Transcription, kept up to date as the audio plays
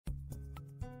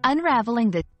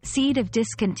Unraveling the Seed of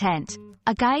Discontent,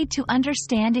 a guide to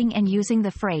understanding and using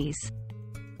the phrase.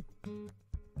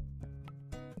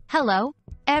 Hello,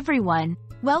 everyone.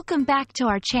 Welcome back to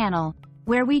our channel,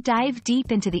 where we dive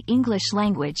deep into the English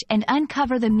language and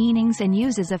uncover the meanings and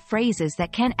uses of phrases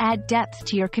that can add depth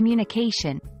to your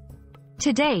communication.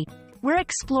 Today, we're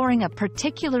exploring a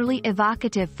particularly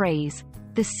evocative phrase,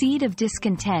 the seed of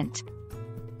discontent.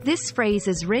 This phrase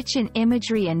is rich in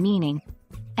imagery and meaning,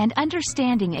 and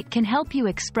understanding it can help you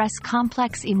express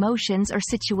complex emotions or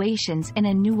situations in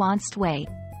a nuanced way.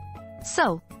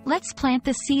 So, let's plant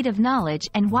the seed of knowledge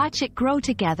and watch it grow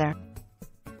together.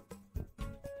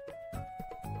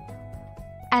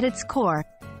 At its core,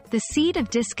 the seed of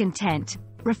discontent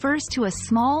refers to a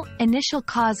small, initial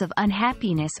cause of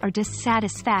unhappiness or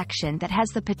dissatisfaction that has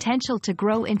the potential to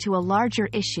grow into a larger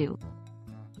issue.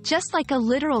 Just like a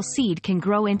literal seed can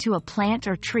grow into a plant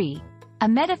or tree, a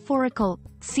metaphorical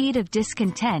seed of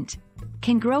discontent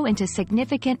can grow into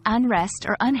significant unrest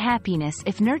or unhappiness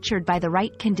if nurtured by the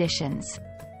right conditions.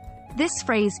 This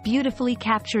phrase beautifully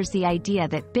captures the idea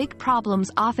that big problems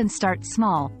often start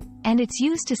small, and it's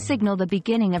used to signal the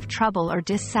beginning of trouble or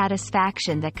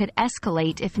dissatisfaction that could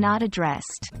escalate if not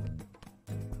addressed.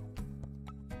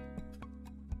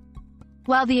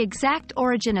 While the exact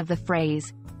origin of the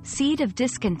phrase, seed of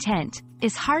discontent,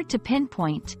 is hard to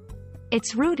pinpoint,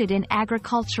 it's rooted in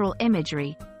agricultural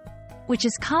imagery, which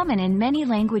is common in many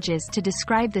languages to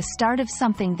describe the start of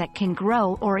something that can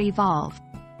grow or evolve.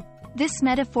 This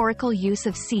metaphorical use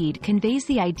of seed conveys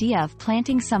the idea of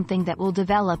planting something that will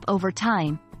develop over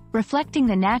time, reflecting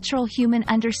the natural human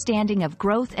understanding of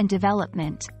growth and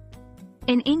development.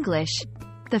 In English,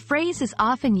 the phrase is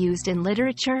often used in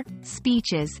literature,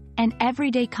 speeches, and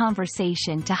everyday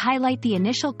conversation to highlight the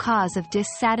initial cause of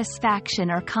dissatisfaction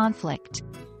or conflict.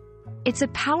 It's a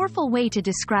powerful way to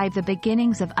describe the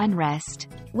beginnings of unrest,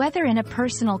 whether in a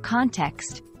personal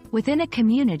context, within a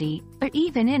community, or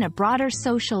even in a broader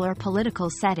social or political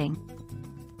setting.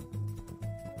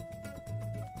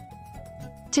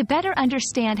 To better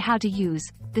understand how to use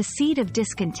the seed of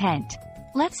discontent,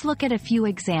 let's look at a few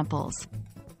examples.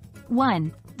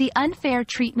 1. The unfair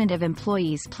treatment of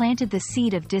employees planted the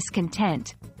seed of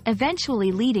discontent,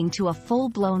 eventually leading to a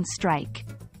full-blown strike.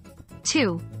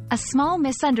 2. A small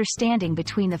misunderstanding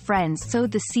between the friends sowed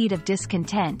the seed of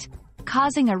discontent,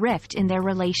 causing a rift in their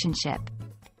relationship.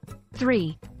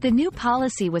 3. The new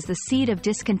policy was the seed of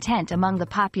discontent among the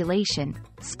population,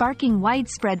 sparking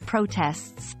widespread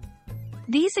protests.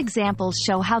 These examples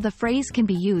show how the phrase can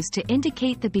be used to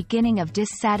indicate the beginning of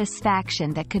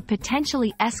dissatisfaction that could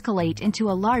potentially escalate into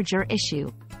a larger issue.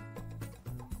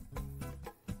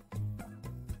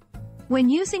 When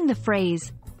using the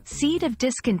phrase, seed of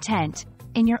discontent,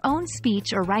 in your own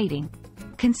speech or writing,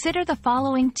 consider the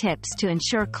following tips to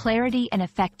ensure clarity and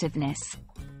effectiveness.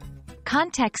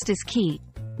 Context is key.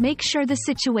 Make sure the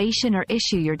situation or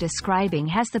issue you're describing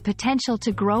has the potential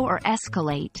to grow or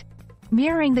escalate,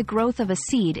 mirroring the growth of a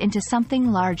seed into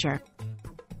something larger.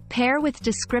 Pair with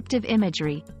descriptive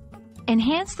imagery.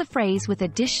 Enhance the phrase with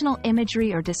additional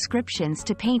imagery or descriptions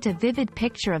to paint a vivid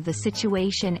picture of the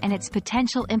situation and its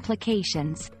potential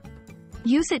implications.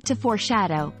 Use it to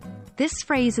foreshadow. This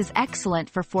phrase is excellent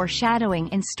for foreshadowing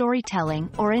in storytelling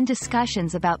or in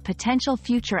discussions about potential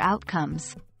future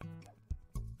outcomes.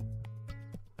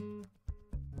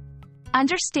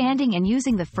 Understanding and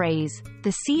using the phrase,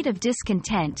 the seed of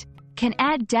discontent, can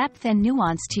add depth and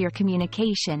nuance to your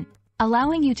communication,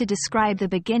 allowing you to describe the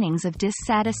beginnings of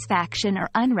dissatisfaction or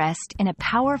unrest in a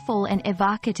powerful and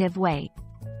evocative way.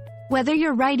 Whether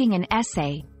you're writing an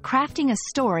essay, crafting a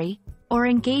story, or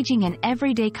engaging in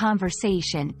everyday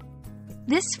conversation,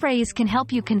 this phrase can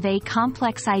help you convey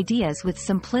complex ideas with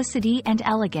simplicity and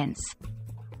elegance.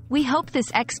 We hope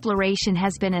this exploration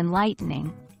has been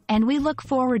enlightening, and we look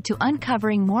forward to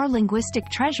uncovering more linguistic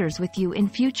treasures with you in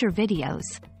future videos.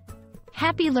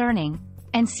 Happy learning,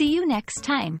 and see you next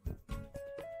time!